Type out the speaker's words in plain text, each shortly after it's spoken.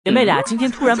姐妹俩今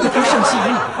天突然不听圣西姨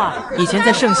母的话，以前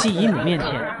在圣西姨母面前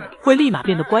会立马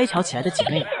变得乖巧起来的姐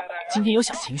妹俩，今天有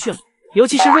小情绪了。尤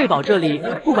其是瑞宝这里，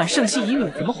不管圣西姨母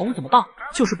怎么哄怎么抱，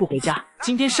就是不回家。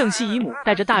今天圣西姨母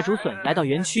带着大竹笋来到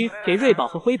园区，给瑞宝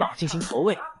和辉宝进行投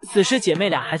喂。此时姐妹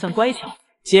俩还算乖巧，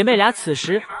姐妹俩此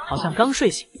时好像刚睡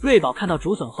醒。瑞宝看到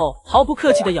竹笋后，毫不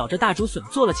客气地咬着大竹笋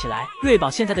坐了起来。瑞宝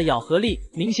现在的咬合力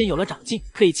明显有了长进，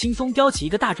可以轻松叼起一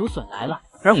个大竹笋来了。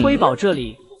而辉宝这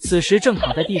里此时正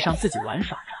躺在地上自己玩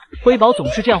耍着。辉宝总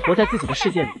是这样活在自己的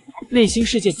世界里，内心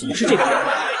世界总是这个样子。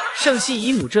圣西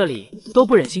姨母这里都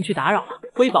不忍心去打扰了。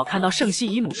辉宝看到圣西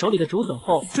姨母手里的竹笋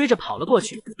后，追着跑了过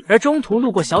去。而中途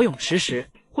路过小泳池时，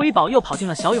辉宝又跑进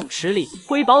了小泳池里。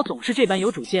辉宝总是这般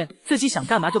有主见，自己想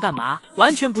干嘛就干嘛，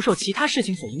完全不受其他事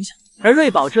情所影响。而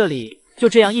瑞宝这里就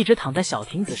这样一直躺在小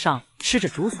亭子上吃着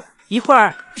竹笋。一会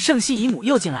儿，圣西姨母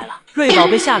又进来了，瑞宝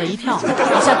被吓了一跳，一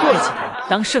下坐了起来。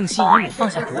当圣西姨母放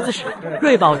下竹子时，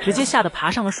瑞宝直接吓得爬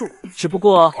上了树。只不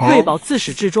过瑞宝自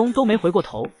始至终都没回过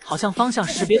头，好像方向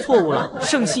识别错误了。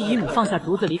圣西姨母放下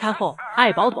竹子离开后，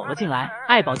爱宝走了进来。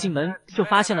爱宝进门就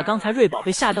发现了刚才瑞宝被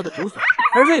吓掉的竹笋，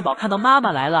而瑞宝看到妈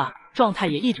妈来了，状态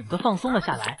也一整个放松了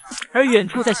下来。而远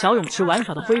处在小泳池玩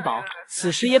耍的辉宝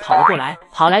此时也跑了过来，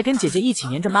跑来跟姐姐一起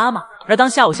黏着妈妈。而当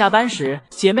下午下班时，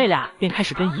姐妹俩便开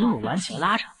始跟姨母玩起了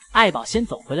拉扯。爱宝先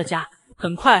走回了家，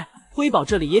很快辉宝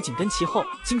这里也紧跟其后。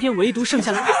今天唯独剩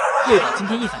下了瑞宝。瑞宝今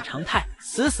天一反常态，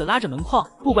死死拉着门框，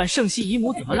不管圣西姨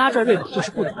母怎么拉拽，瑞宝就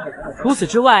是不走。除此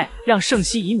之外，让圣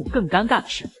西姨母更尴尬的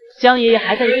是，江爷爷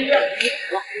还在一边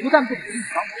不但不给瑞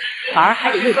宝帮忙，反而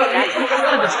还给瑞宝加油。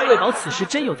看得出瑞宝此时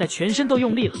真有在全身都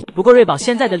用力了。不过瑞宝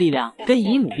现在的力量跟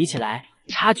姨母比起来，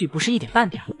差距不是一点半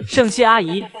点。圣西阿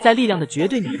姨在力量的绝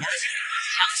对碾压下，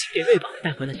强行给瑞宝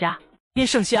带回了家。因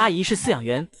圣西阿姨是饲养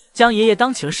员，江爷爷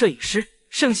当起了摄影师。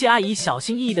圣西阿姨小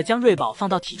心翼翼地将瑞宝放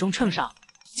到体重秤上。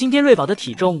今天瑞宝的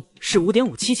体重是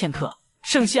5.57千克。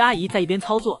圣西阿姨在一边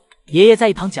操作，爷爷在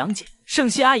一旁讲解。圣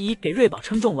西阿姨给瑞宝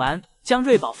称重完，将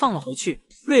瑞宝放了回去。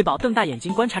瑞宝瞪大眼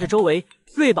睛观察着周围，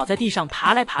瑞宝在地上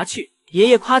爬来爬去。爷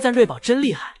爷夸赞瑞宝真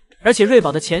厉害，而且瑞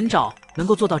宝的前爪能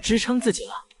够做到支撑自己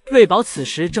了。瑞宝此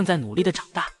时正在努力的长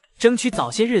大，争取早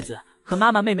些日子和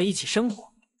妈妈妹妹一起生活。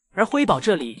而辉宝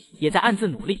这里也在暗自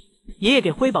努力，爷爷给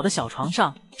辉宝的小床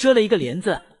上遮了一个帘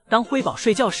子，当辉宝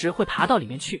睡觉时会爬到里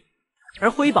面去。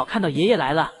而辉宝看到爷爷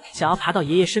来了，想要爬到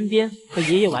爷爷身边和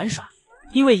爷爷玩耍，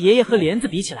因为爷爷和帘子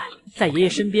比起来，在爷爷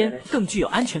身边更具有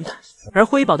安全感。而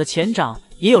辉宝的前掌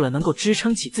也有了能够支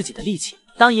撑起自己的力气。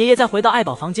当爷爷再回到爱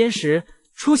宝房间时，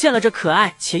出现了这可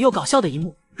爱且又搞笑的一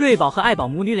幕。瑞宝和爱宝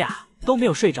母女俩都没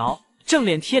有睡着，正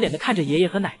脸贴脸的看着爷爷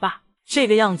和奶爸，这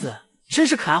个样子真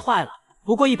是可爱坏了。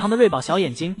不过一旁的瑞宝小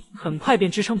眼睛很快便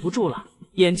支撑不住了，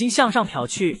眼睛向上瞟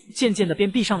去，渐渐的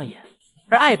便闭上了眼。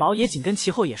而爱宝也紧跟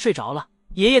其后也睡着了。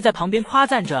爷爷在旁边夸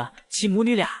赞着其母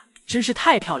女俩真是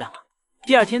太漂亮了。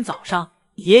第二天早上，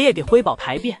爷爷给辉宝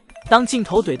排便，当镜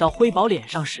头怼到辉宝脸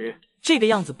上时，这个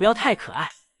样子不要太可爱。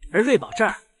而瑞宝这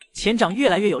儿前掌越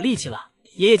来越有力气了，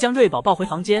爷爷将瑞宝抱回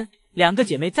房间，两个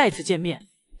姐妹再次见面。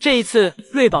这一次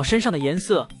瑞宝身上的颜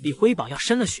色比辉宝要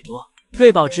深了许多，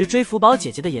瑞宝直追福宝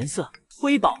姐姐的颜色，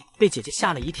辉宝被姐姐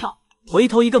吓了一跳，回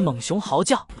头一个猛熊嚎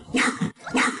叫，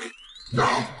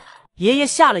爷爷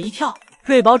吓了一跳。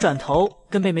瑞宝转头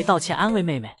跟妹妹道歉，安慰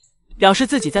妹妹，表示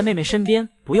自己在妹妹身边，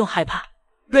不用害怕。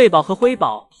瑞宝和辉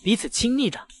宝彼此亲昵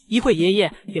着。一会爷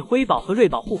爷给辉宝和瑞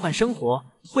宝互换生活，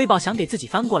辉宝想给自己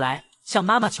翻过来，向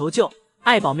妈妈求救。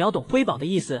爱宝秒懂辉宝的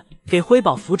意思，给辉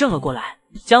宝扶正了过来，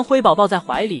将辉宝抱在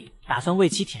怀里，打算为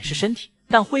其舔舐身体。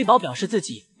但辉宝表示自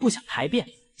己不想排便，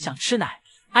想吃奶。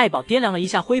爱宝掂量了一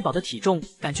下辉宝的体重，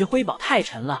感觉辉宝太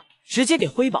沉了，直接给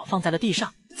辉宝放在了地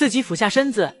上，自己俯下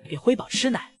身子给辉宝吃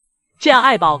奶，这样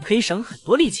爱宝可以省很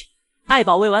多力气。爱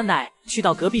宝喂完奶，去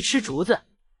到隔壁吃竹子。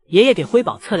爷爷给辉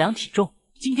宝测量体重，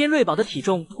今天瑞宝的体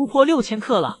重突破6千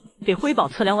克了。给辉宝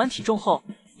测量完体重后，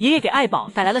爷爷给爱宝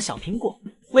带来了小苹果，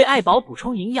为爱宝补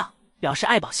充营养，表示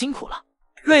爱宝辛苦了。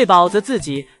瑞宝则自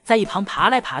己在一旁爬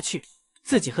来爬去，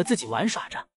自己和自己玩耍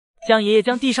着。将爷爷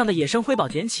将地上的野生辉宝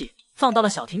捡起，放到了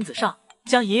小亭子上。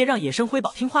将爷爷让野生辉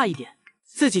宝听话一点，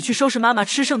自己去收拾妈妈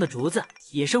吃剩的竹子。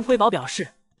野生辉宝表示，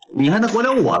你还能管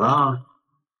了我呢？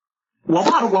我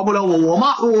爸都管不了我，我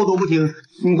妈说我都不听，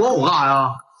你管我干啥呀？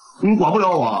你管不了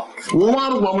我，我妈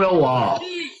都管不了我。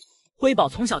辉宝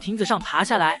从小亭子上爬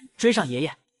下来，追上爷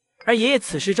爷，而爷爷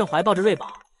此时正怀抱着瑞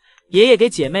宝。爷爷给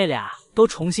姐妹俩都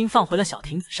重新放回了小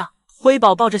亭子上。辉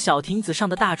宝抱着小亭子上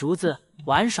的大竹子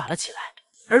玩耍了起来，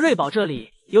而瑞宝这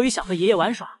里由于想和爷爷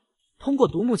玩耍，通过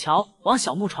独木桥往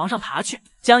小木床上爬去。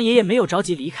将爷爷没有着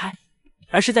急离开，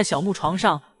而是在小木床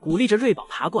上鼓励着瑞宝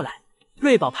爬过来。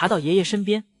瑞宝爬到爷爷身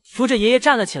边，扶着爷爷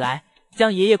站了起来。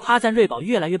将爷爷夸赞瑞宝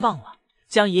越来越棒了。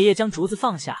爷爷将竹子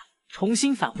放下，重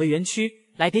新返回园区，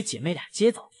来给姐妹俩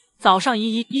接走。早上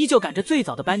依依依旧赶着最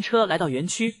早的班车来到园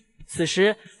区，此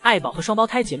时爱宝和双胞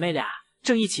胎姐妹俩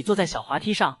正一起坐在小滑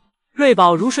梯上，瑞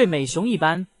宝如睡美熊一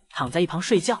般躺在一旁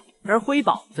睡觉，而辉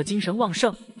宝则精神旺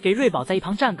盛，给瑞宝在一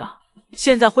旁站岗。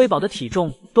现在辉宝的体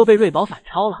重都被瑞宝反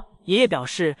超了，爷爷表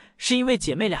示是因为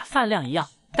姐妹俩饭量一样，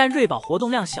但瑞宝活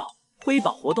动量小，辉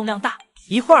宝活动量大。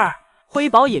一会儿，辉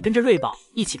宝也跟着瑞宝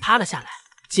一起趴了下来，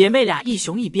姐妹俩一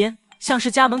熊一边，像是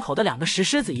家门口的两个石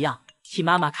狮子一样，替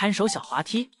妈妈看守小滑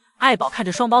梯。爱宝看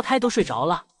着双胞胎都睡着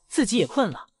了，自己也困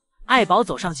了。爱宝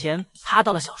走上前，趴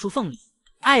到了小树缝里。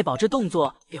爱宝这动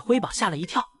作给辉宝吓了一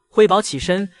跳，辉宝起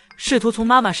身，试图从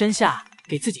妈妈身下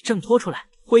给自己挣脱出来。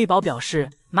辉宝表示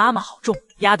妈妈好重，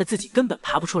压得自己根本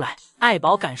爬不出来。爱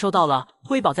宝感受到了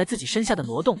辉宝在自己身下的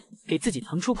挪动，给自己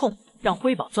腾出空，让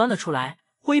辉宝钻了出来。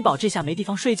辉宝这下没地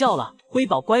方睡觉了，辉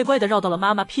宝乖乖地绕到了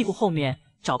妈妈屁股后面，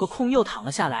找个空又躺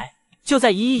了下来。就在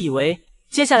依依以为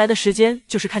接下来的时间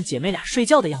就是看姐妹俩睡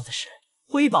觉的样子时，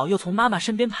辉宝又从妈妈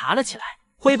身边爬了起来。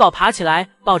辉宝爬起来，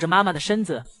抱着妈妈的身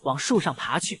子往树上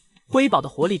爬去。辉宝的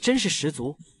活力真是十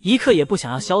足，一刻也不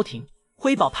想要消停。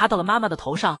辉宝趴到了妈妈的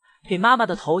头上，给妈妈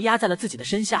的头压在了自己的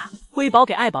身下。辉宝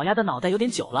给爱宝压的脑袋有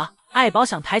点久了，爱宝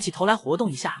想抬起头来活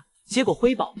动一下，结果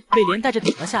辉宝被连带着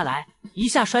顶了下来，一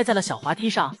下摔在了小滑梯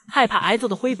上。害怕挨揍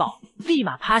的辉宝立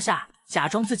马趴下，假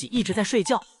装自己一直在睡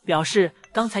觉，表示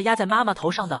刚才压在妈妈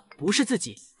头上的不是自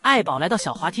己。爱宝来到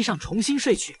小滑梯上重新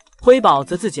睡去，辉宝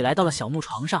则自己来到了小木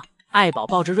床上。爱宝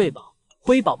抱着瑞宝，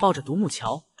辉宝抱着独木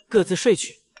桥，各自睡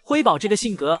去。辉宝这个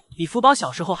性格比福宝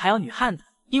小时候还要女汉子，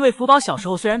因为福宝小时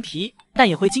候虽然皮，但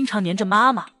也会经常黏着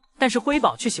妈妈，但是辉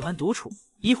宝却喜欢独处。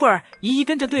一会儿，依依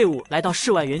跟着队伍来到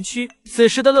室外园区，此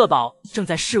时的乐宝正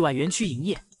在室外园区营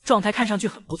业，状态看上去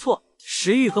很不错，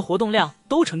食欲和活动量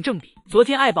都成正比。昨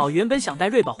天爱宝原本想带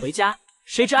瑞宝回家，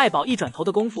谁知爱宝一转头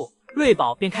的功夫，瑞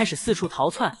宝便开始四处逃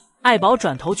窜。爱宝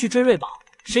转头去追瑞宝，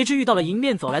谁知遇到了迎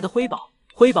面走来的辉宝，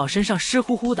辉宝身上湿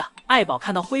乎乎的。爱宝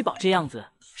看到辉宝这样子，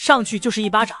上去就是一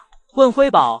巴掌，问辉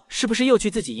宝是不是又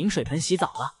去自己饮水盆洗澡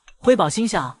了。辉宝心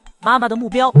想，妈妈的目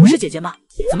标不是姐姐吗？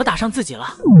怎么打上自己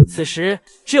了？此时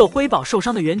只有辉宝受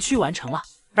伤的园区完成了，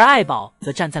而爱宝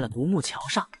则站在了独木桥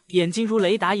上，眼睛如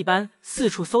雷达一般四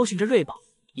处搜寻着瑞宝。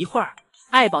一会儿，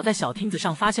爱宝在小亭子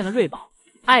上发现了瑞宝，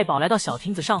爱宝来到小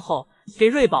亭子上后，给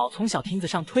瑞宝从小亭子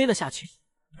上推了下去，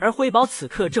而辉宝此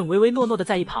刻正唯唯诺诺的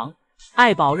在一旁。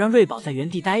爱宝让瑞宝在原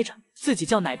地待着，自己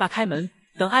叫奶爸开门。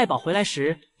等爱宝回来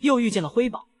时，又遇见了辉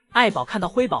宝。爱宝看到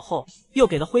辉宝后，又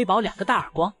给了辉宝2个大耳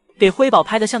光，给辉宝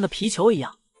拍得像个皮球一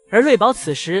样。而瑞宝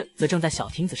此时则正在小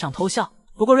亭子上偷笑，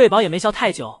不过瑞宝也没笑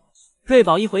太久。瑞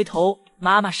宝一回头，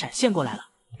妈妈闪现过来了，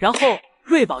然后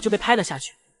瑞宝就被拍了下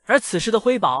去。而此时的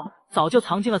辉宝早就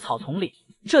藏进了草丛里，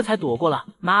这才躲过了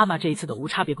妈妈这一次的无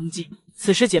差别攻击。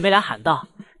此时姐妹俩喊道：“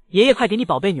爷爷快给你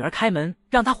宝贝女儿开门，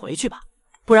让她回去吧，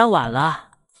不然晚了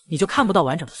你就看不到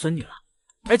完整的孙女了。”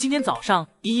而今天早上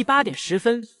依依8点10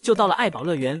分就到了爱宝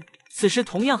乐园，此时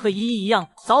同样和依依一样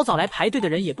早来排队的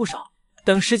人也不少。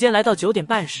等时间来到9点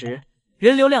半时，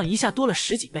人流量一下多了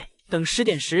10几倍。等10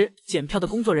点时，检票的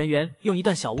工作人员用一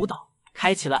段小舞蹈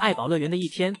开启了爱宝乐园的一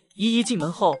天。依依进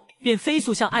门后便飞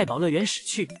速向爱宝乐园驶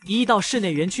去。依依到室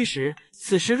内园区时，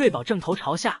此时瑞宝正头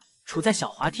朝下处在小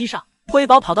滑梯上，辉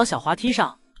宝跑到小滑梯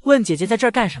上问姐姐在这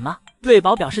儿干什么。瑞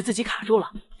宝表示自己卡住了，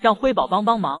让辉宝帮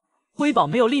忙。辉宝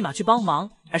没有立马去帮忙，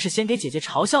而是先给姐姐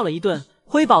嘲笑了一顿。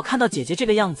辉宝看到姐姐这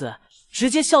个样子，直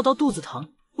接笑到肚子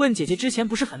疼，问姐姐之前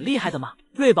不是很厉害的吗？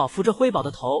瑞宝扶着辉宝的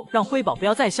头，让辉宝不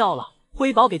要再笑了。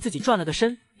辉宝给自己转了个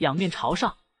身，仰面朝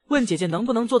上，问姐姐能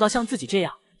不能做到像自己这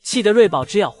样。气得瑞宝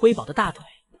直咬辉宝的大腿，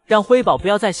让辉宝不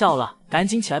要再笑了，赶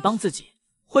紧起来帮自己。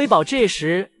辉宝这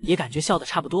时也感觉笑得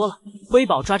差不多了，辉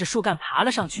宝抓着树干爬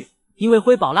了上去，因为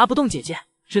辉宝拉不动姐姐，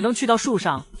只能去到树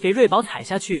上给瑞宝踩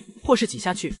下去或是挤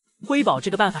下去。辉宝这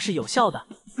个办法是有效的，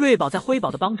瑞宝在辉宝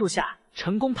的帮助下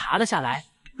成功爬了下来。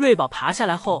瑞宝爬下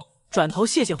来后转头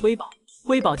谢谢辉宝，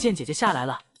辉宝见姐姐下来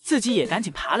了，自己也赶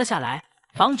紧爬了下来，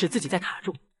防止自己再卡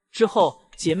住。之后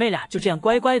姐妹俩就这样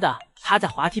乖乖的趴在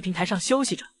滑梯平台上休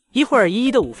息着。一会儿依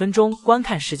依的5分钟观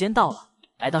看时间到了，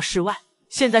来到室外。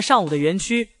现在上午的园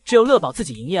区只有乐宝自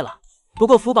己营业了，不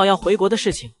过福宝要回国的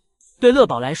事情对乐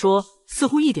宝来说似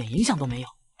乎一点影响都没有。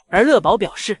而乐宝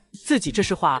表示自己这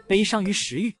是化悲伤于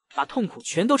食欲，把痛苦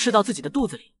全都吃到自己的肚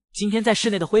子里。今天在室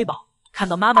内的辉宝看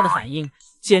到妈妈的反应，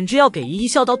简直要给依依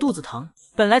笑到肚子疼。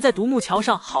本来在独木桥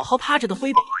上好好趴着的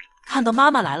辉宝看到妈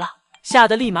妈来了，吓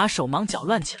得立马手忙脚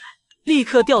乱起来，立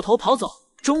刻掉头跑走，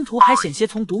中途还险些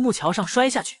从独木桥上摔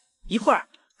下去。一会儿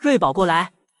瑞宝过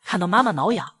来看到妈妈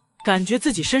挠痒，感觉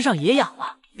自己身上也痒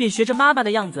了，便学着妈妈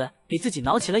的样子给自己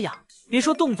挠起了痒。别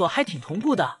说动作还挺同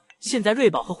步的。现在瑞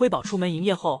宝和辉宝出门营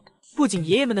业后，不仅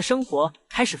爷爷们的生活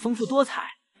开始丰富多彩，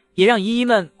也让姨姨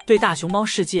们对大熊猫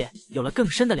世界有了更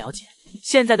深的了解。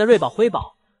现在的瑞宝、辉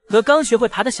宝和刚学会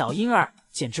爬的小婴儿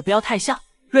简直不要太像。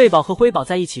瑞宝和辉宝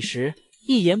在一起时，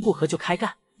一言不合就开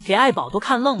干，给爱宝都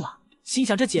看愣了，心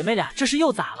想这姐妹俩这是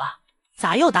又咋了？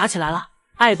咋又打起来了？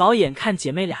爱宝眼看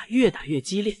姐妹俩越打越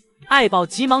激烈，爱宝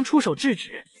急忙出手制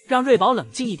止，让瑞宝冷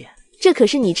静一点。这可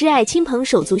是你挚爱亲朋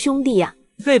手足兄弟呀！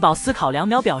瑞宝思考2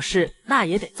秒，表示那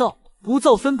也得揍，不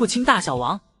揍分不清大小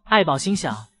王。爱宝心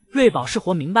想，瑞宝是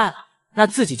活明白了，那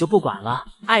自己就不管了。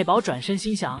爱宝转身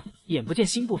心想，眼不见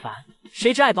心不烦。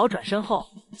谁知爱宝转身后，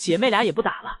姐妹俩也不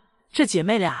打了。这姐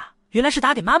妹俩原来是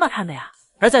打给妈妈看的呀。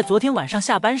而在昨天晚上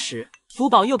下班时，福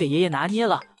宝又给爷爷拿捏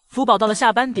了。福宝到了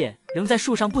下班点，仍在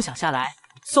树上不想下来。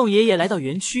宋爷爷来到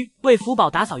园区，为福宝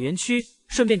打扫园区，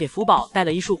顺便给福宝带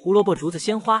了一束胡萝卜竹子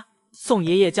鲜花。宋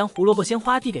爷爷将胡萝卜鲜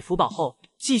花递给福宝后，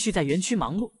继续在园区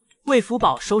忙碌，为福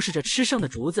宝收拾着吃剩的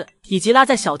竹子以及拉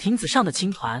在小亭子上的青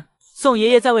团。宋爷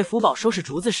爷在为福宝收拾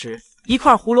竹子时，一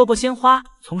块胡萝卜鲜花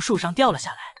从树上掉了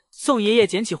下来。宋爷爷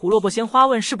捡起胡萝卜鲜花，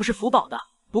问是不是福宝的。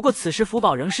不过此时福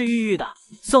宝仍是郁郁的。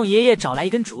宋爷爷找来一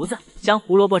根竹子，将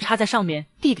胡萝卜插在上面，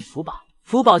递给福宝。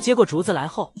福宝接过竹子来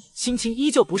后，心情依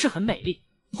旧不是很美丽。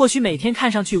或许每天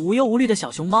看上去无忧无虑的小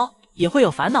熊猫也会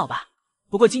有烦恼吧。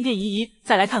不过今天姨姨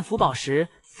再来看福宝时，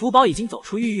福宝已经走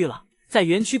出郁郁了，在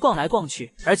园区逛来逛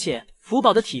去，而且福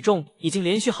宝的体重已经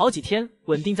连续好几天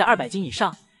稳定在200斤以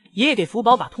上。爷爷给福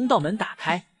宝把通道门打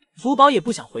开，福宝也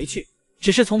不想回去，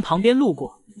只是从旁边路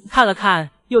过，看了看，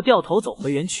又掉头走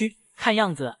回园区。看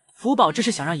样子福宝这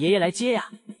是想让爷爷来接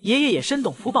呀。爷爷也深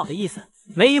懂福宝的意思。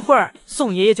没一会儿，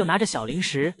宋爷爷就拿着小零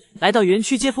食来到园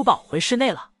区接福宝回室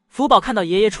内了。福宝看到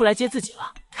爷爷出来接自己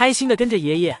了，开心的跟着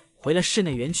爷爷回了室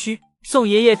内园区。宋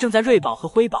爷爷正在瑞宝和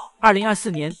辉宝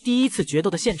2024年第一次决斗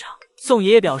的现场。宋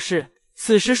爷爷表示，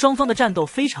此时双方的战斗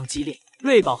非常激烈，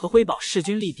瑞宝和辉宝势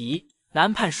均力敌，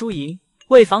难判输赢。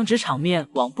为防止场面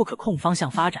往不可控方向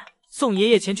发展，宋爷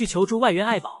爷前去求助外援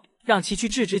爱宝，让其去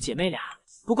制止姐妹俩。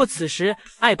不过此时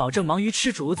爱宝正忙于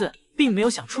吃竹子，并没有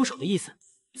想出手的意思。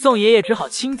宋爷爷只好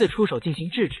亲自出手进行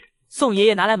制止。宋爷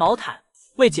爷拿来毛毯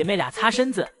为姐妹俩擦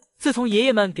身子。自从爷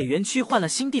爷们给园区换了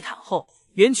新地毯后，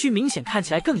园区明显看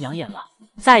起来更养眼了，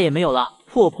再也没有了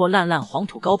破破烂烂黄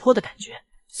土高坡的感觉。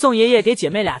宋爷爷给姐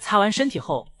妹俩擦完身体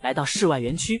后，来到室外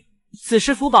园区。此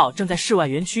时福宝正在室外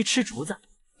园区吃竹子。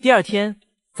第二天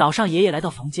早上，爷爷来到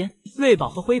房间，瑞宝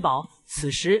和辉宝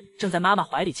此时正在妈妈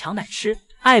怀里抢奶吃。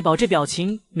爱宝这表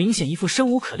情明显一副生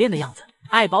无可恋的样子。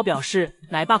爱宝表示，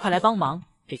奶爸快来帮忙，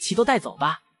给其都带走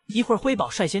吧。一会儿辉宝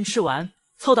率先吃完，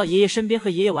凑到爷爷身边和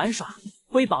爷爷玩耍。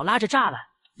辉宝拉着栅栏，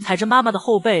踩着妈妈的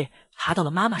后背爬到了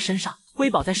妈妈身上。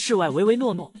辉宝在室外唯唯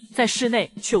诺诺，在室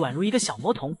内却宛如一个小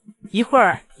魔童。一会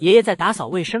儿爷爷在打扫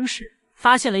卫生时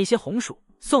发现了一些红薯，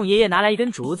宋爷爷拿来一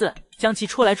根竹子，将其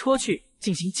戳来戳去，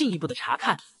进行进一步的查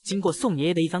看。经过宋爷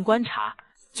爷的一番观察，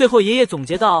最后爷爷总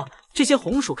结到，这些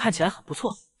红薯看起来很不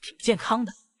错，挺健康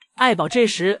的。爱宝这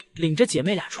时领着姐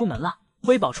妹俩出门了。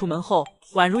辉宝出门后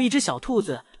宛如一只小兔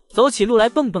子，走起路来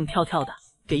蹦蹦跳跳的，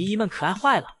给姨姨们可爱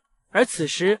坏了。而此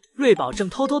时瑞宝正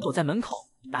偷偷躲在门口，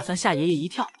打算吓爷爷一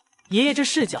跳。爷爷这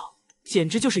视角简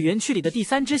直就是园区里的第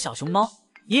3只小熊猫。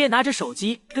爷爷拿着手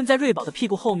机跟在瑞宝的屁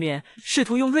股后面，试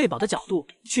图用瑞宝的角度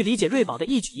去理解瑞宝的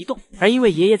一举一动。而因为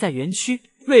爷爷在园区，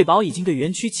瑞宝已经对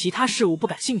园区其他事物不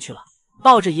感兴趣了，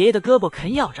抱着爷爷的胳膊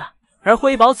啃咬着。而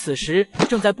辉宝此时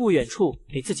正在不远处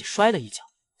给自己摔了一跤。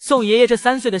宋爷爷这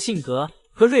3岁的性格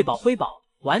和瑞宝、辉宝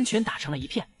完全打成了一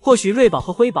片。或许瑞宝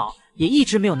和辉宝也一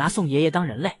直没有拿宋爷爷当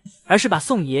人类，而是把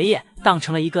宋爷爷当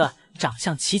成了一个长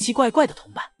相奇奇怪怪的同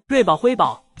伴。瑞宝、辉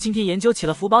宝今天研究起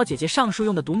了福宝姐姐上树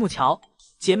用的独木桥，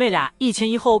姐妹俩一前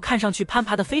一后，看上去攀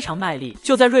爬得非常卖力。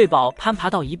就在瑞宝攀爬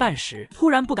到一半时，突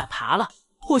然不敢爬了。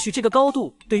或许这个高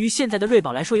度对于现在的瑞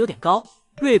宝来说有点高，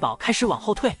瑞宝开始往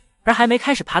后退，而还没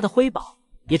开始爬的辉宝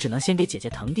也只能先给姐姐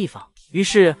腾地方。于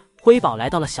是辉宝来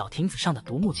到了小亭子上的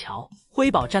独木桥。辉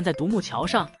宝站在独木桥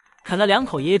上，啃了2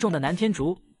口爷爷种的南天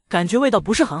竹，感觉味道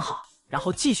不是很好，然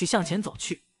后继续向前走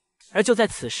去。而就在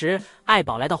此时，爱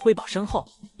宝来到辉宝身后，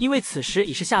因为此时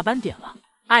已是下班点了。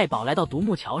爱宝来到独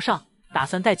木桥上，打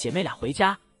算带姐妹俩回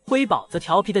家。辉宝则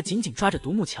调皮的紧紧抓着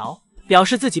独木桥，表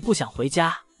示自己不想回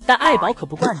家。但爱宝可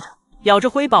不惯着，咬着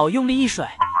辉宝用力一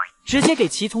甩，直接给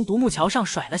其从独木桥上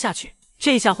甩了下去。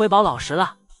这下辉宝老实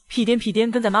了，屁颠屁颠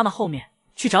跟在妈妈后面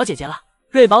去找姐姐了。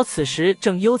瑞宝此时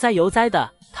正悠哉悠哉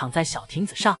的躺在小亭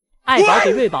子上，爱宝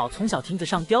给瑞宝从小亭子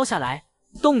上叼下来，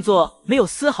动作没有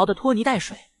丝毫的拖泥带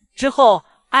水。之后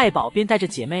爱宝便带着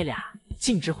姐妹俩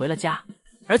径直回了家。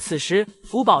而此时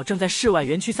福宝正在室外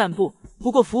园区散步，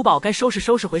不过福宝该收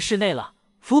拾回室内了。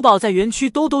福宝在园区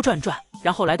兜兜转转，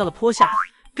然后来到了坡下，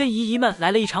跟姨姨们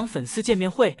来了一场粉丝见面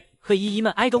会，和姨姨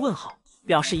们挨个问好，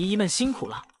表示姨姨们辛苦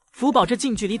了。福宝这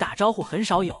近距离打招呼很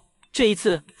少有，这一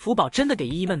次福宝真的给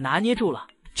姨姨们拿捏住了，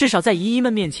至少在姨姨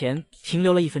们面前停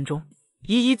留了1分钟。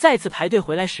姨姨再次排队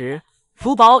回来时，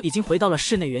福宝已经回到了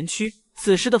室内园区。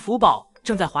此时的福宝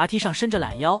正在滑梯上伸着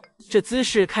懒腰，这姿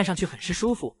势看上去很是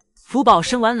舒服。福宝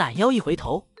伸完懒腰一回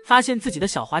头，发现自己的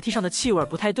小滑梯上的气味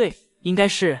不太对，应该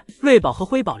是瑞宝和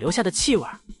辉宝留下的气味。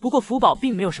不过福宝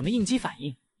并没有什么应激反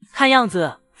应，看样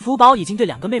子福宝已经对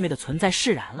2个妹妹的存在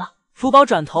释然了。福宝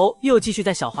转头又继续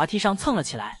在小滑梯上蹭了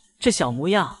起来，这小模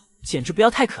样简直不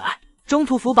要太可爱。中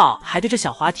途福宝还对着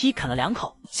小滑梯啃了2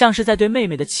口，像是在对妹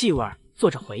妹的气味做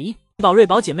着回应。瑞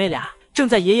宝姐妹俩正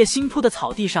在爷爷新铺的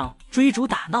草地上追逐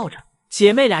打闹着，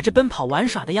姐妹俩这奔跑玩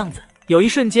耍的样子，有一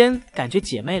瞬间感觉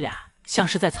姐妹俩像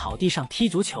是在草地上踢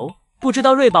足球。不知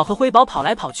道瑞宝和辉宝跑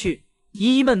来跑去，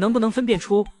姨姨们能不能分辨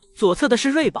出左侧的是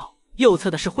瑞宝，右侧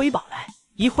的是辉宝来？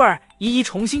一会儿姨姨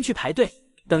重新去排队，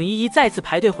等姨姨再次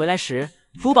排队回来时，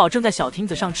福宝正在小亭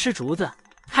子上吃竹子。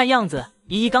看样子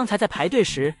姨姨刚才在排队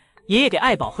时，爷爷给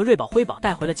爱宝和瑞宝、辉宝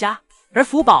带回了家，而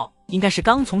福宝应该是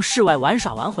刚从室外玩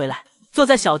耍完回来，坐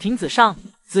在小亭子上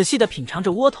仔细地品尝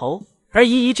着窝头。而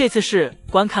姨姨这次是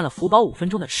观看了福宝5分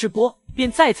钟的吃播，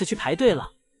便再次去排队了。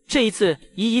这一次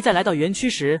姨姨在来到园区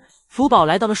时，福宝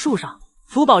来到了树上。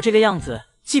福宝这个样子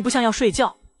既不像要睡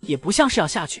觉，也不像是要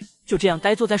下去，就这样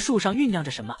呆坐在树上酝酿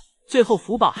着什么。最后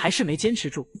福宝还是没坚持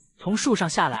住，从树上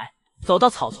下来，走到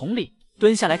草丛里，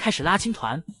蹲下来开始拉青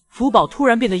团。福宝突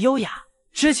然变得优雅，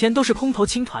之前都是空投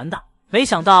青团的，没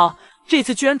想到这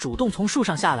次居然主动从树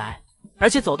上下来，而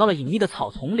且走到了隐秘的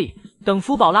草丛里。等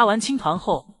福宝拉完青团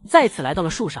后，再次来到了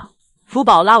树上。福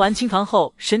宝拉完青团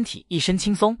后，身体一身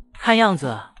轻松，看样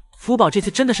子福宝这次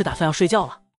真的是打算要睡觉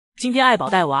了。今天爱宝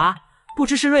带娃，不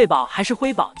知是瑞宝还是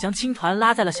辉宝将青团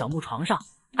拉在了小木床上，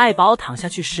爱宝躺下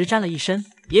去时沾了一身，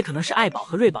也可能是爱宝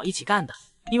和瑞宝一起干的，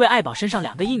因为爱宝身上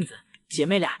2个印子，姐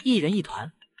妹俩一人一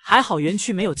团。还好园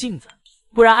区没有镜子，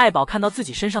不然爱宝看到自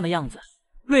己身上的样子，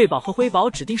瑞宝和辉宝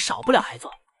指定少不了挨揍。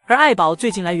而爱宝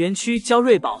最近来园区教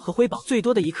瑞宝和辉宝最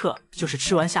多的一课就是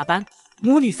吃完下班，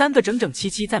母女3个整整齐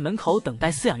齐在门口等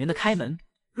待饲养员的开门。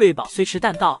瑞宝虽迟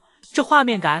但到，这画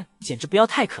面感简直不要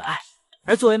太可爱。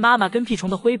而作为妈妈跟屁虫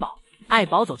的辉宝，爱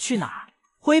宝走去哪儿，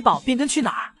辉宝便跟去哪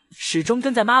儿，始终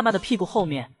跟在妈妈的屁股后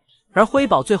面。而辉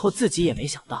宝最后自己也没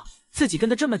想到，自己跟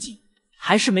得这么紧，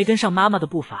还是没跟上妈妈的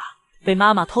步伐，被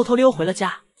妈妈偷偷溜回了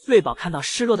家。瑞宝看到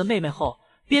失落的妹妹后，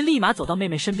便立马走到妹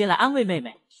妹身边来安慰妹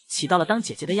妹，起到了当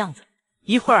姐姐的样子。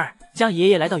一会儿将爷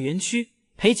爷来到园区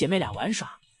陪姐妹俩玩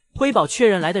耍，辉宝确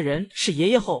认来的人是爷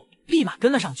爷后，立马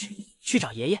跟了上去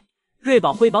找爷爷。瑞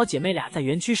宝、辉宝姐妹俩在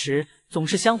园区时总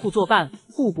是相互作伴，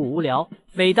互不无聊，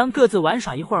每当各自玩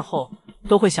耍一会儿后，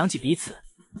都会想起彼此，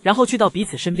然后去到彼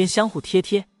此身边相互贴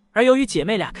贴。而由于姐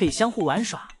妹俩可以相互玩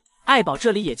耍，爱宝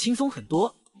这里也轻松很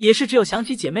多，也是只有想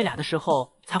起姐妹俩的时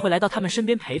候才会来到她们身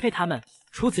边陪陪她们。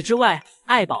除此之外，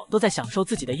爱宝都在享受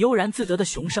自己的悠然自得的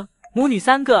熊声，母女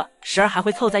3个时而还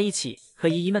会凑在一起和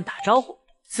姨姨们打招呼。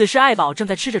此时爱宝正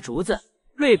在吃着竹子，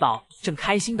瑞宝正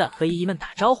开心的和姨姨们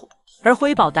打招呼，而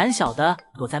辉宝胆小的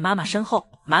躲在妈妈身后，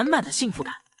满满的幸福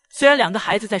感。虽然2个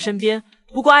孩子在身边，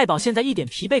不过爱宝现在一点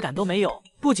疲惫感都没有。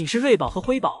不仅是瑞宝和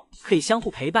辉宝可以相互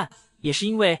陪伴，也是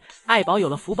因为爱宝有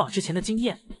了福宝之前的经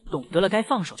验，懂得了该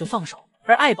放手就放手。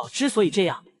而爱宝之所以这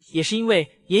样，也是因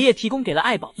为爷爷提供给了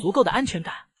爱宝足够的安全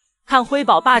感。看辉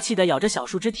宝霸气的咬着小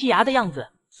树枝剔牙的样子，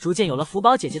逐渐有了福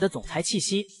宝姐姐的总裁气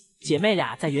息。姐妹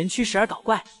俩在园区时而搞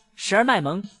怪，时而卖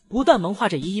萌，不断萌化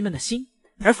着姨姨们的心。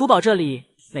而福宝这里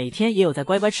每天也有在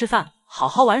乖乖吃饭，好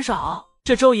好玩耍哦。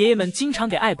这周爷爷们经常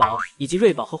给爱宝以及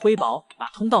瑞宝和辉宝把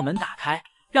通道门打开，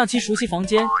让其熟悉房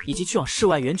间以及去往室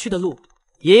外园区的路。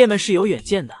爷爷们是有远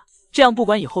见的，这样不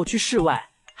管以后去室外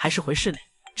还是回室内，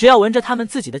只要闻着他们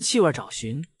自己的气味找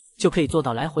寻，就可以做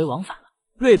到来回往返了。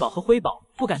瑞宝和辉宝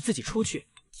不敢自己出去，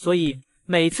所以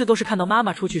每次都是看到妈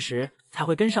妈出去时才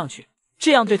会跟上去，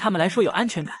这样对他们来说有安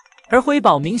全感。而辉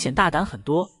宝明显大胆很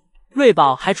多，瑞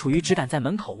宝还处于只敢在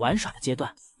门口玩耍的阶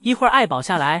段。一会儿爱宝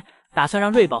下来，打算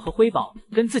让瑞宝和辉宝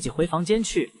跟自己回房间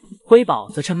去，辉宝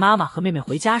则趁妈妈和妹妹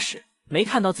回家时没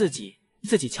看到自己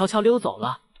悄悄溜走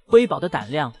了。辉宝的胆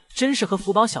量真是和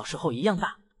福宝小时候一样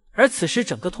大，而此时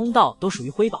整个通道都属于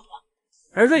辉宝了。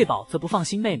而瑞宝则不放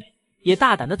心妹妹，也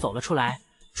大胆地走了出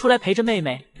来陪着妹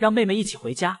妹，让妹妹一起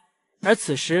回家。而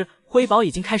此时辉宝已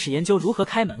经开始研究如何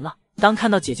开门了，当看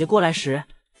到姐姐过来时，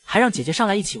还让姐姐上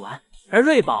来一起玩。而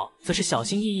瑞宝则是小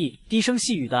心翼翼低声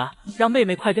细语的让妹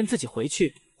妹快跟自己回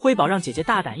去。辉宝让姐姐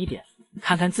大胆一点，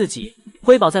看看自己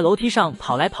辉宝在楼梯上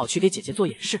跑来跑去给姐姐做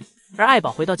演示，而爱宝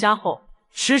回到家后，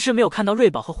迟迟没有看到瑞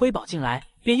宝和辉宝进来，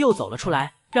便又走了出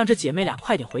来，让这姐妹俩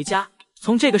快点回家。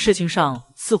从这个事情上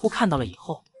似乎看到了以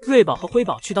后瑞宝和辉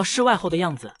宝去到室外后的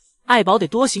样子，爱宝得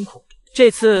多辛苦。这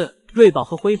次瑞宝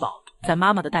和辉宝在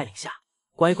妈妈的带领下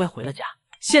乖乖回了家，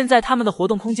现在他们的活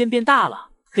动空间变大了，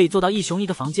可以做到一熊一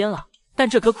个房间了。但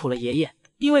这可苦了爷爷，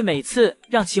因为每次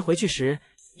让其回去时，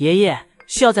爷爷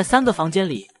需要在3个房间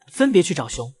里分别去找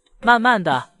熊。慢慢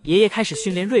的，爷爷开始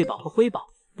训练瑞宝和辉宝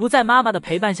不在妈妈的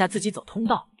陪伴下自己走通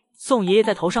道，宋爷爷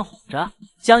在头上哄着，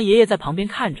江爷爷在旁边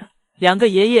看着。2个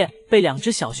爷爷被2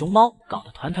只小熊猫搞得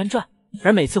团团转，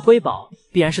而每次辉宝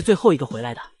必然是最后一个回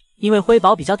来的，因为辉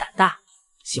宝比较胆大，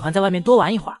喜欢在外面多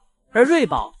玩一会儿，而瑞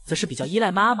宝则是比较依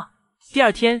赖妈妈。第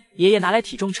2天，爷爷拿来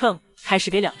体重秤，开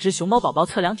始给2只熊猫宝宝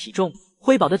测量体重。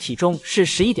辉宝的体重是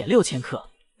 11.6 千克，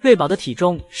瑞宝的体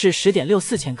重是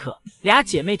 10.64 千克，2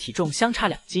姐妹体重相差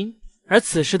2斤。而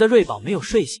此时的瑞宝没有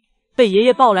睡醒，被爷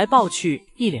爷抱来抱去，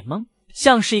一脸懵，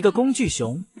像是一个工具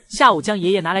熊。下午将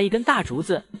爷爷拿来一根大竹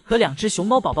子，和2只熊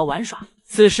猫宝宝玩耍。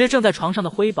此时正在床上的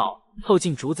辉宝凑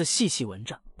近竹子细细闻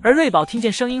着，而瑞宝听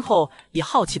见声音后也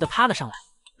好奇地爬了上来。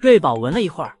瑞宝闻了一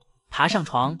会儿，爬上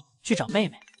床去找妹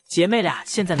妹。姐妹俩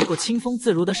现在能够轻松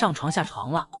自如地上床下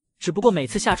床了，只不过每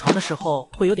次下床的时候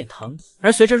会有点疼。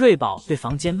而随着瑞宝对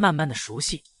房间慢慢的熟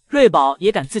悉，瑞宝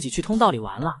也敢自己去通道里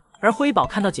玩了。而辉宝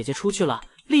看到姐姐出去了，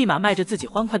立马迈着自己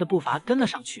欢快的步伐跟了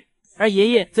上去，而爷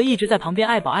爷则一直在旁边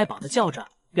爱宝爱宝的叫着，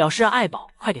表示让爱宝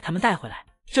快给他们带回来。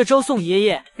这周宋爷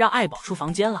爷让爱宝出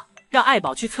房间了，让爱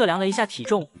宝去测量了一下体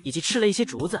重，以及吃了一些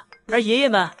竹子，而爷爷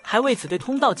们还为此对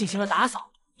通道进行了打扫，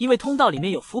因为通道里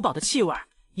面有福宝的气味，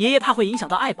爷爷怕会影响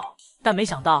到爱宝，但没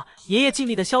想到爷爷尽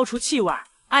力的消除气味，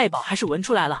爱宝还是闻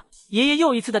出来了。爷爷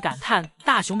又一次的感叹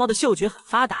大熊猫的嗅觉很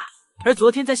发达。而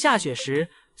昨天在下雪时，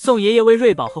宋爷爷为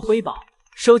瑞宝和辉宝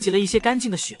收集了一些干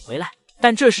净的雪回来，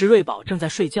但这时瑞宝正在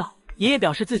睡觉，爷爷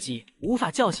表示自己无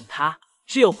法叫醒他，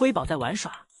只有辉宝在玩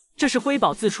耍。这是辉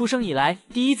宝自出生以来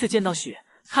第一次见到雪，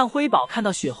看辉宝看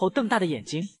到雪后瞪大的眼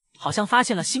睛，好像发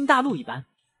现了新大陆一般。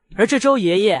而这周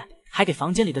爷爷还给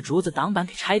房间里的竹子挡板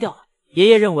给拆掉了，爷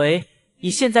爷认为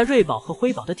以现在瑞宝和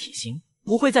辉宝的体型，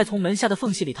不会再从门下的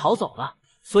缝隙里逃走了，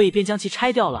所以便将其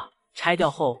拆掉了。拆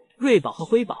掉后，瑞宝和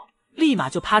辉宝立马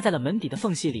就趴在了门底的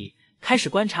缝隙里，开始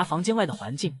观察房间外的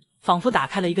环境，仿佛打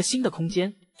开了一个新的空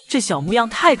间。这小模样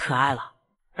太可爱了。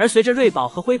而随着瑞宝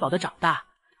和辉宝的长大，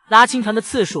拉青团的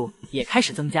次数也开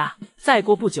始增加。再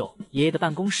过不久，爷爷的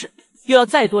办公室又要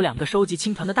再多2个收集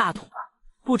青团的大桶了。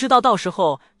不知道到时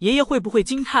候爷爷会不会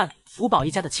惊叹福宝一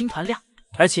家的青团量。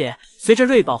而且随着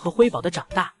瑞宝和辉宝的长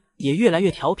大，也越来越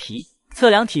调皮，测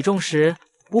量体重时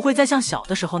不会再像小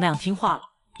的时候那样听话了。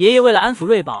爷爷为了安抚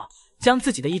瑞宝，将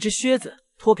自己的一只靴子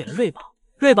托给了瑞宝。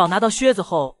瑞宝拿到靴子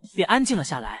后便安静了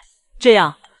下来，这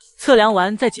样测量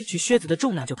完再减去靴子的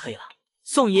重量就可以了。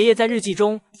宋爷爷在日记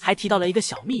中还提到了一个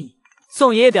小秘密，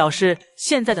宋爷爷表示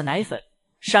现在的奶粉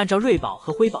是按照瑞宝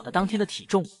和辉宝的当天的体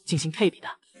重进行配比的，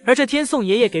而这天宋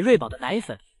爷爷给瑞宝的奶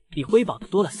粉比辉宝的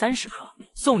多了30克。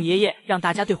宋爷爷让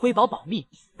大家对辉宝保密，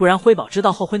不然辉宝知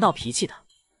道后会闹脾气的。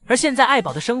而现在爱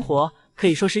宝的生活可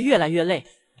以说是越来越累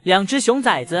，2只熊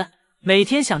崽子每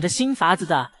天想着新法子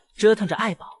的折腾着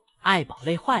爱宝，爱宝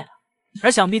累坏了。而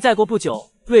想必再过不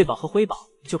久，瑞宝和辉宝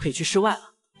就可以去室外了，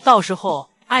到时候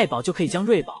爱宝就可以将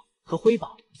瑞宝和辉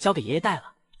宝交给爷爷带了。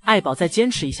爱宝再坚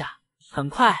持一下，很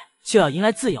快就要迎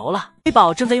来自由了。辉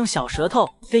宝正在用小舌头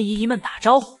跟姨姨们打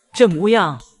招呼，这模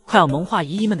样快要萌化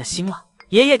姨姨们的心了。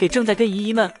爷爷给正在跟姨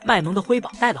姨们卖萌的辉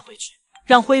宝带了回去，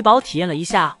让辉宝体验了一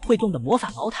下会动的魔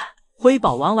法毛毯。辉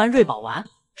宝玩完，瑞宝玩，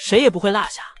谁也不会落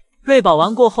下。瑞宝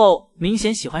玩过后明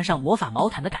显喜欢上魔法毛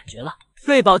毯的感觉了，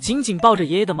瑞宝紧紧抱着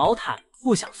爷爷的毛毯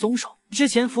不想松手。之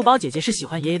前福宝姐姐是喜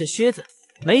欢爷爷的靴子，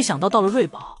没想到到了瑞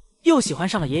宝又喜欢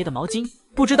上了爷爷的毛巾，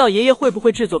不知道爷爷会不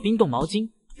会制作冰冻毛巾，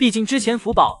毕竟之前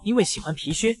福宝因为喜欢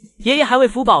皮靴，爷爷还为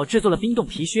福宝制作了冰冻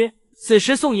皮靴。此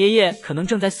时宋爷爷可能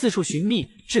正在四处寻觅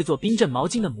制作冰镇毛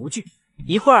巾的模具。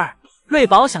一会儿瑞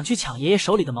宝想去抢爷爷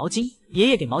手里的毛巾，爷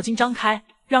爷给毛巾张开，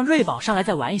让瑞宝上来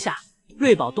再玩一下。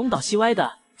瑞宝东倒西歪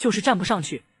的，就是站不上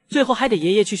去，最后还得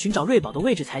爷爷去寻找瑞宝的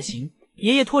位置才行。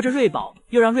爷爷拖着瑞宝，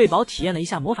又让瑞宝体验了一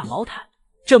下魔法毛毯。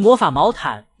这魔法毛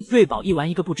毯，瑞宝一玩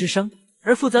一个不吱声，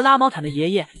而负责拉毛毯的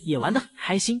爷爷也玩得很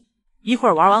开心。一会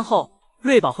儿玩完后，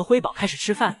瑞宝和辉宝开始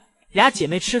吃饭。俩姐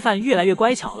妹吃饭越来越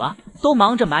乖巧了，都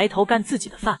忙着埋头干自己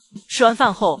的饭。吃完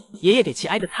饭后，爷爷给其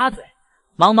挨个擦嘴。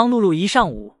忙忙碌碌一上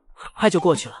午很快就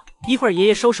过去了。一会儿爷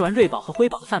爷收拾完瑞宝和辉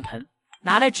宝的饭盆，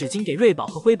拿来纸巾给瑞宝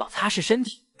和辉宝擦拭身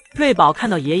体。瑞宝看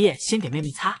到爷爷先给妹妹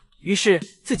擦，于是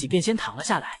自己便先躺了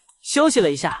下来，休息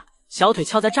了一下，小腿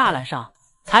翘在栅栏上。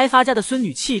财阀家的孙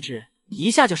女气质一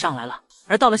下就上来了。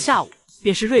而到了下午，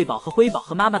便是瑞宝和辉宝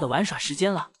和妈妈的玩耍时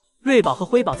间了。瑞宝和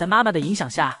辉宝在妈妈的影响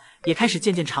下，也开始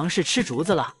渐渐尝试吃竹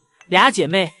子了。俩姐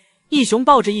妹一熊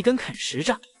抱着一根啃食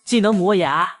着，既能磨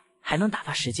牙，还能打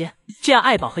发时间，这样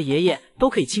爱宝和爷爷都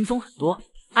可以轻松很多。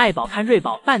爱宝看瑞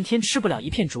宝半天吃不了一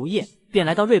片竹叶，便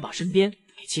来到瑞宝身边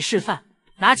给其示范，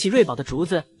拿起瑞宝的竹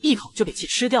子一口就给其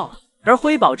吃掉了。而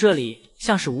辉宝这里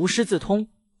像是无师自通，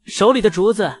手里的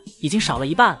竹子已经少了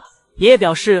一半了。爷爷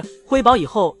表示辉宝以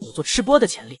后有做吃播的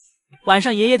潜力。晚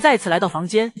上爷爷再次来到房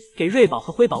间给瑞宝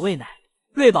和辉宝喂奶，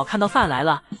瑞宝看到饭来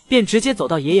了，便直接走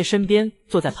到爷爷身边，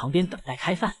坐在旁边等待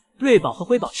开饭。瑞宝和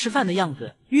辉宝吃饭的样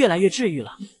子越来越治愈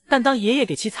了，但当爷爷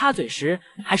给其擦嘴时，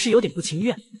还是有点不情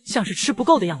愿，像是吃不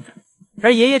够的样子。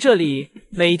而爷爷这里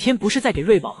每天不是在给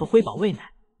瑞宝和辉宝喂奶，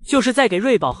就是在给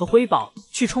瑞宝和辉宝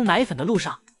去冲奶粉的路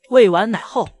上。喂完奶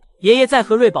后，爷爷再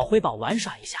和瑞宝、辉宝玩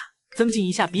耍一下，增进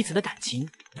一下彼此的感情。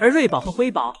而瑞宝和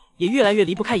辉宝也越来越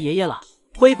离不开爷爷了，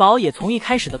辉宝也从一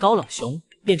开始的高冷熊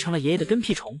变成了爷爷的跟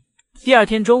屁虫。第二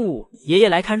天中午，爷爷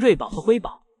来看瑞宝和辉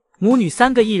宝，母女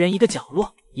三个一人一个角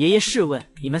落。爷爷试问：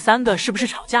你们三个是不是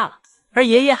吵架了？而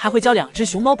爷爷还会教两只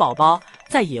熊猫宝宝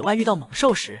在野外遇到猛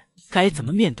兽时该怎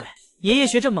么面对。爷爷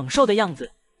学着猛兽的样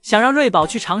子，想让瑞宝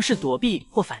去尝试躲避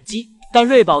或反击，但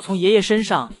瑞宝从爷爷身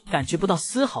上感觉不到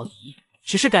丝毫敌意，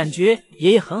只是感觉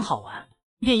爷爷很好玩。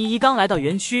今天依依刚来到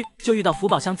园区，就遇到福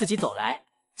宝向自己走来。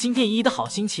今天依依的好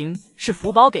心情是福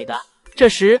宝给的。这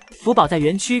时福宝在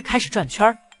园区开始转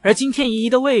圈，而今天依依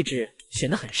的位置选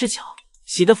得很是巧，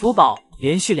喜得福宝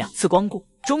连续2次光顾。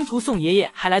中途宋爷爷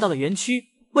还来到了园区，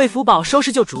为福宝收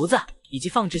拾旧竹子以及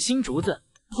放置新竹子。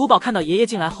福宝看到爷爷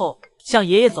进来后，向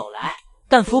爷爷走来，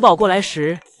但福宝过来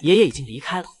时，爷爷已经离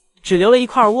开了，只留了一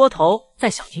块窝头在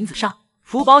小亭子上。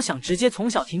福宝想直接从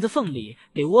小亭子缝里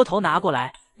给窝头拿过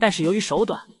来，但是由于手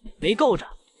短没够着，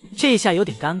这下有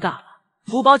点尴尬了。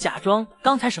福宝假装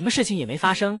刚才什么事情也没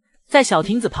发生，在小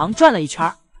亭子旁转了一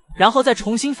圈，然后再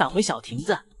重新返回小亭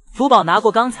子。福宝拿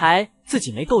过刚才自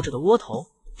己没够着的窝头，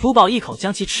福宝一口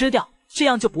将其吃掉，这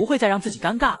样就不会再让自己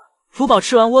尴尬了。福宝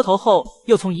吃完窝头后，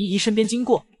又从依依身边经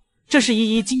过，这是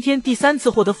依依今天第3次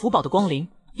获得福宝的光临。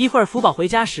一会儿福宝回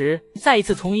家时，再一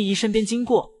次从依依身边经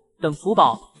过。等福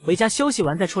宝回家休息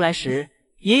完再出来时，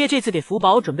爷爷这次给福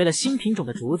宝准备了新品种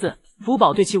的竹子。福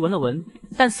宝对其闻了闻，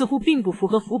但似乎并不符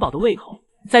合福宝的胃口。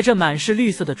在这满是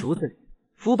绿色的竹子里，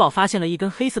福宝发现了一根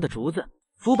黑色的竹子，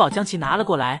福宝将其拿了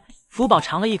过来。福宝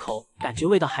尝了一口，感觉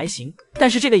味道还行，但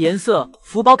是这个颜色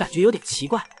福宝感觉有点奇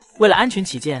怪。为了安全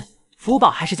起见，福宝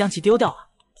还是将其丢掉了。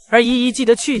而依依记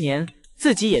得去年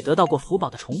自己也得到过福宝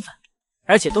的宠粉，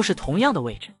而且都是同样的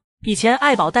位置。以前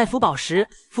爱宝带福宝时，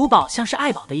福宝像是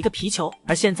爱宝的一个皮球，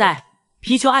而现在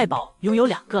皮球爱宝拥有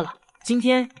2个了。今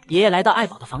天爷爷来到爱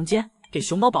宝的房间，给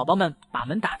熊猫宝宝们把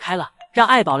门打开了，让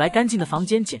爱宝来干净的房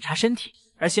间检查身体。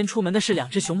而先出门的是2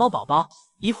只熊猫宝宝。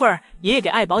一会儿爷爷给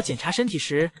爱宝检查身体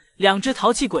时，2只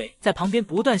淘气鬼在旁边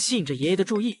不断吸引着爷爷的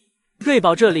注意。瑞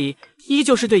宝这里依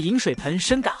旧是对饮水盆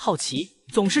深感好奇，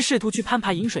总是试图去攀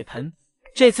爬饮水盆。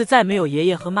这次在没有爷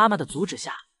爷和妈妈的阻止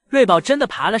下，瑞宝真的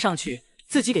爬了上去，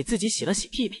自己给自己洗了洗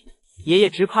屁屁。爷爷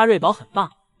直夸瑞宝很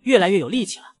棒，越来越有力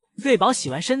气了。瑞宝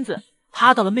洗完身子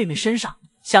趴到了妹妹身上，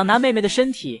想拿妹妹的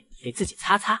身体给自己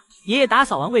擦擦。爷爷打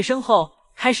扫完卫生后，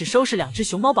开始收拾2只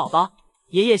熊猫宝宝。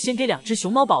爷爷先给2只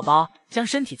熊猫宝宝将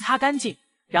身体擦干净，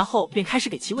然后便开始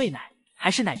给其喂奶，还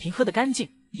是奶瓶喝得干净，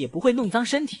也不会弄脏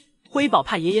身体。辉宝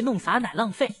怕爷爷弄洒奶浪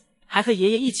费，还和爷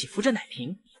爷一起扶着奶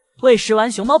瓶。喂食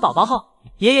完熊猫宝宝后，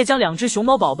爷爷将2只熊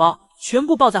猫宝宝全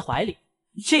部抱在怀里，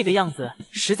这个样子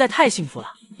实在太幸福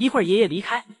了。一会儿爷爷离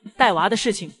开，带娃的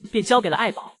事情便交给了爱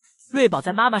宝。瑞宝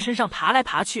在妈妈身上爬来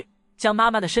爬去，将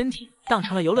妈妈的身体当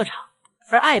成了游乐场，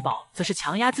而爱宝则是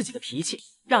强压自己的脾气，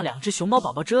让2只熊猫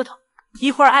宝宝折腾。一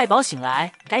会儿爱宝醒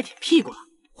来，该舔屁股了。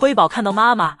辉宝看到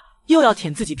妈妈又要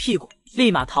舔自己屁股，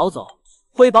立马逃走。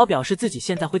辉宝表示自己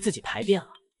现在会自己排便了，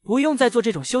不用再做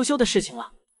这种羞羞的事情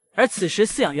了。而此时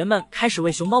饲养员们开始为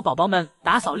熊猫宝宝们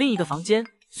打扫另一个房间。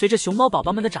随着熊猫宝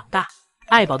宝们的长大，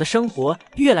爱宝的生活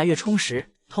越来越充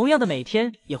实，同样的每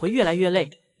天也会越来越累，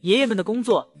爷爷们的工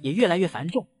作也越来越繁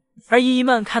重。而姨姨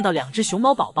们看到2只熊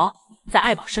猫宝宝在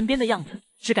爱宝身边的样子，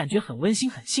只感觉很温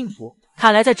馨很幸福。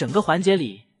看来在整个环节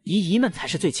里，姨姨们才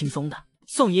是最轻松的。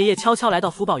宋爷爷悄悄来到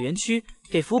福宝园区，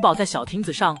给福宝在小亭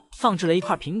子上放置了一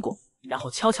块苹果，然后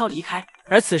悄悄离开。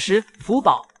而此时福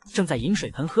宝正在饮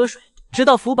水盆喝水，直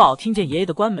到福宝听见爷爷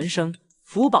的关门声，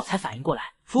福宝才反应过来。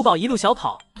福宝一路小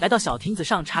跑来到小亭子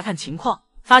上查看情况，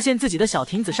发现自己的小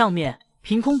亭子上面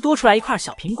凭空多出来一块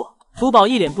小苹果。福宝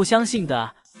一脸不相信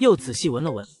的又仔细闻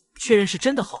了闻，确认是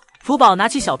真的后，福宝拿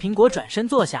起小苹果转身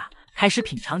坐下，开始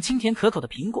品尝清甜可口的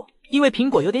苹果。因为苹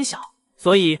果有点小，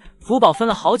所以福宝分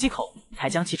了好几口才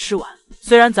将其吃完。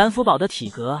虽然咱福宝的体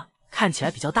格看起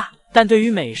来比较大，但对于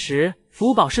美食，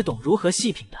福宝是懂如何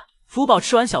细品的。福宝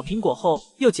吃完小苹果后，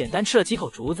又简单吃了几口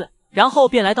竹子，然后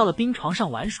便来到了冰床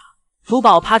上玩耍。福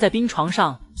宝趴在冰床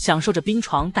上，享受着冰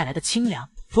床带来的清凉。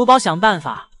福宝想办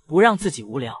法不让自己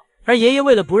无聊，而爷爷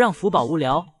为了不让福宝无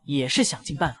聊，也是想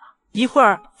尽办法。一会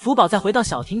儿，福宝再回到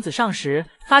小亭子上时，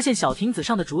发现小亭子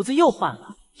上的竹子又换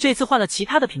了，这次换了其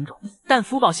他的品种。但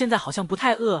福宝现在好像不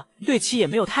太饿，对其也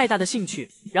没有太大的兴趣，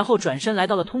然后转身来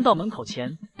到了通道门口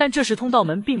前。但这时通道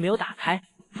门并没有打开，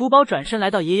福宝转身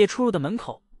来到爷爷出入的门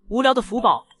口。无聊的福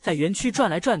宝在园区转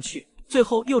来转去，最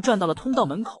后又转到了通道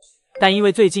门口。但因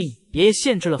为最近爷爷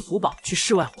限制了福宝去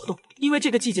室外活动，因为这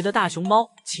个季节的大熊猫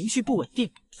情绪不稳定，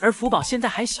而福宝现在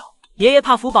还小，爷爷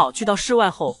怕福宝去到室外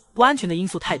后不安全的因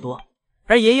素太多。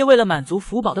而爷爷为了满足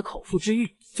福宝的口腹之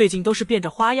欲，最近都是变着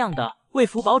花样的为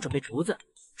福宝准备竹子。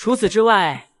除此之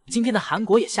外，今天的韩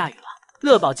国也下雨了，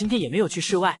乐宝今天也没有去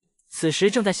室外，此时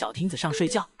正在小亭子上睡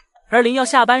觉。而临要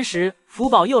下班时，福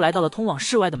宝又来到了通往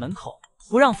室外的门口。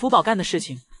不让福宝干的事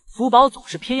情，福宝总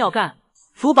是偏要干。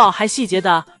福宝还细节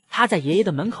的趴在爷爷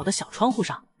的门口的小窗户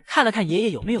上，看了看爷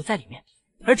爷有没有在里面。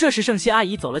而这时圣熙阿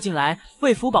姨走了进来，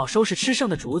为福宝收拾吃剩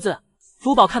的竹子。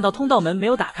福宝看到通道门没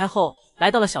有打开后，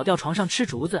来到了小吊床上吃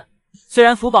竹子。虽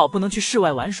然福宝不能去室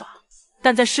外玩耍，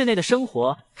但在室内的生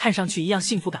活看上去一样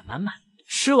幸福感满满。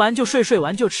吃完就睡，睡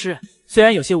完就吃，虽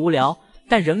然有些无聊，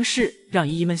但仍是让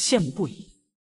姨姨们羡慕不已。